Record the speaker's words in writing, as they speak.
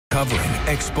Uncovering,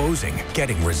 exposing,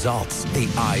 getting results.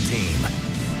 The I-Team.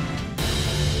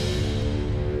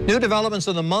 New developments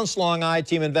in the months-long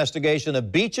I-Team investigation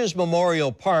of Beaches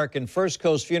Memorial Park and First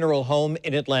Coast Funeral Home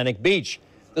in Atlantic Beach.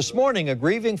 This morning, a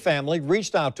grieving family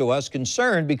reached out to us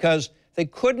concerned because they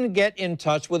couldn't get in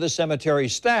touch with the cemetery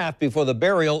staff before the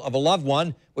burial of a loved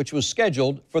one, which was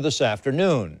scheduled for this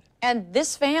afternoon. And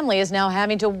this family is now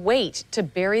having to wait to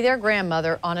bury their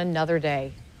grandmother on another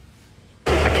day.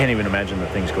 I can't even imagine the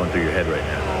things going through your head right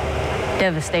now.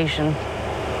 Devastation.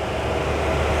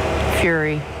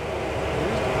 Fury.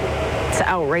 It's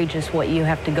outrageous what you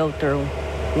have to go through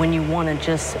when you want to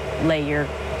just lay your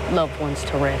loved ones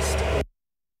to rest.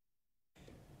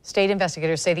 State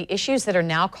investigators say the issues that are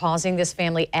now causing this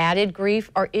family added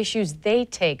grief are issues they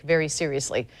take very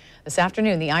seriously. This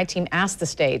afternoon, the I-Team asked the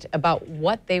state about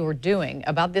what they were doing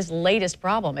about this latest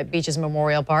problem at Beaches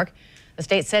Memorial Park. The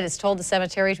state said it's told the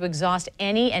cemetery to exhaust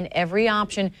any and every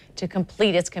option to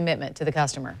complete its commitment to the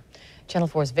customer. Channel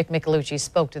 4's Vic Michelucci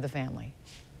spoke to the family.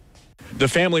 The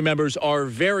family members are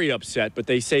very upset, but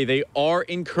they say they are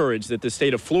encouraged that the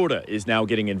state of Florida is now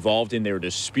getting involved in their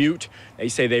dispute. They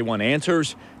say they want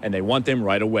answers, and they want them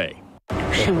right away.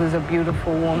 She was a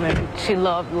beautiful woman. She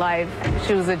loved life.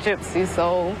 She was a gypsy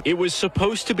soul. It was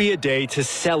supposed to be a day to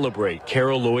celebrate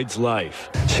Carol Lloyd's life.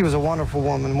 She was a wonderful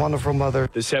woman, wonderful mother.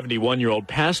 The 71-year-old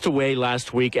passed away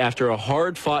last week after a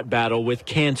hard-fought battle with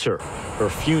cancer. Her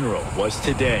funeral was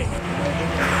today.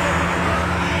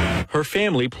 Her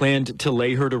family planned to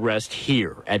lay her to rest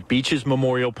here at Beaches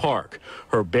Memorial Park.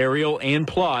 Her burial and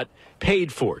plot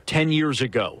paid for 10 years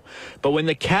ago. But when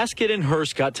the casket and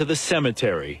hearse got to the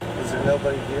cemetery, Is there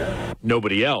nobody here?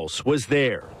 Nobody else was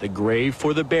there. The grave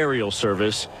for the burial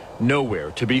service,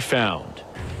 nowhere to be found.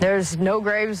 There's no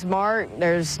graves marked.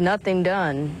 There's nothing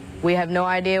done. We have no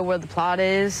idea where the plot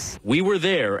is. We were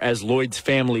there as Lloyd's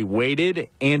family waited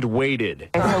and waited.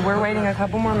 So we're waiting a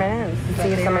couple more minutes to see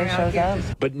if somebody shows up.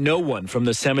 But no one from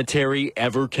the cemetery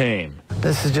ever came.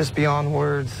 This is just beyond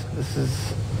words. This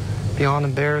is beyond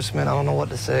embarrassment. I don't know what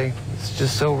to say. It's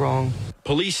just so wrong.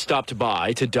 Police stopped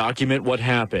by to document what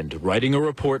happened. Writing a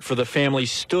report for the family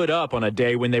stood up on a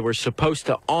day when they were supposed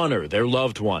to honor their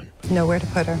loved one. Nowhere to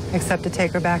put her except to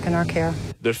take her back in our care.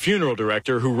 The funeral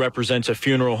director, who represents a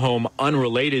funeral home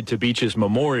unrelated to Beaches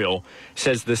Memorial,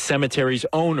 says the cemetery's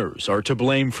owners are to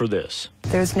blame for this.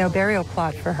 There's no burial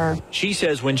plot for her. She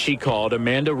says when she called,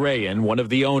 Amanda Rayan, one of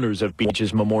the owners of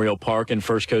Beaches Memorial Park and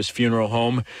First Coast Funeral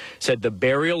Home, said the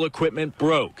burial equipment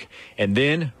broke, and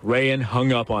then Rayan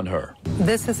hung up on her.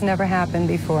 This has never happened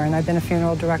before, and I've been a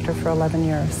funeral director for 11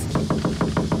 years.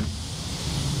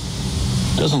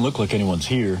 Doesn't look like anyone's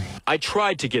here. I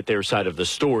tried to get their side of the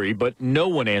story, but no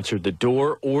one answered the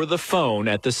door or the phone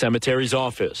at the cemetery's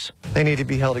office. They need to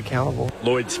be held accountable.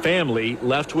 Lloyd's family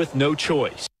left with no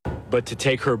choice but to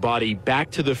take her body back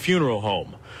to the funeral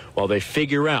home while they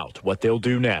figure out what they'll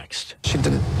do next. She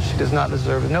does not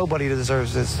deserve it. Nobody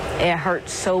deserves this. It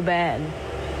hurts so bad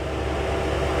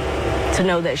to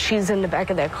know that she's in the back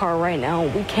of that car right now.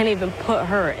 We can't even put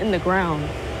her in the ground.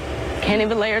 Can't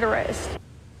even lay her to rest.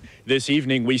 This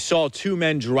evening, we saw two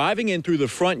men driving in through the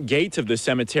front gates of the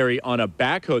cemetery on a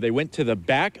backhoe. They went to the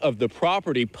back of the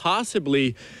property,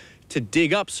 possibly to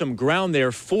dig up some ground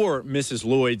there for Mrs.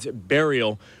 Lloyd's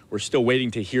burial. We're still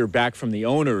waiting to hear back from the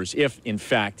owners if, in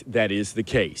fact, that is the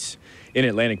case. In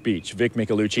Atlantic Beach, Vic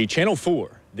Michelucci, Channel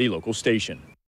 4, the local station.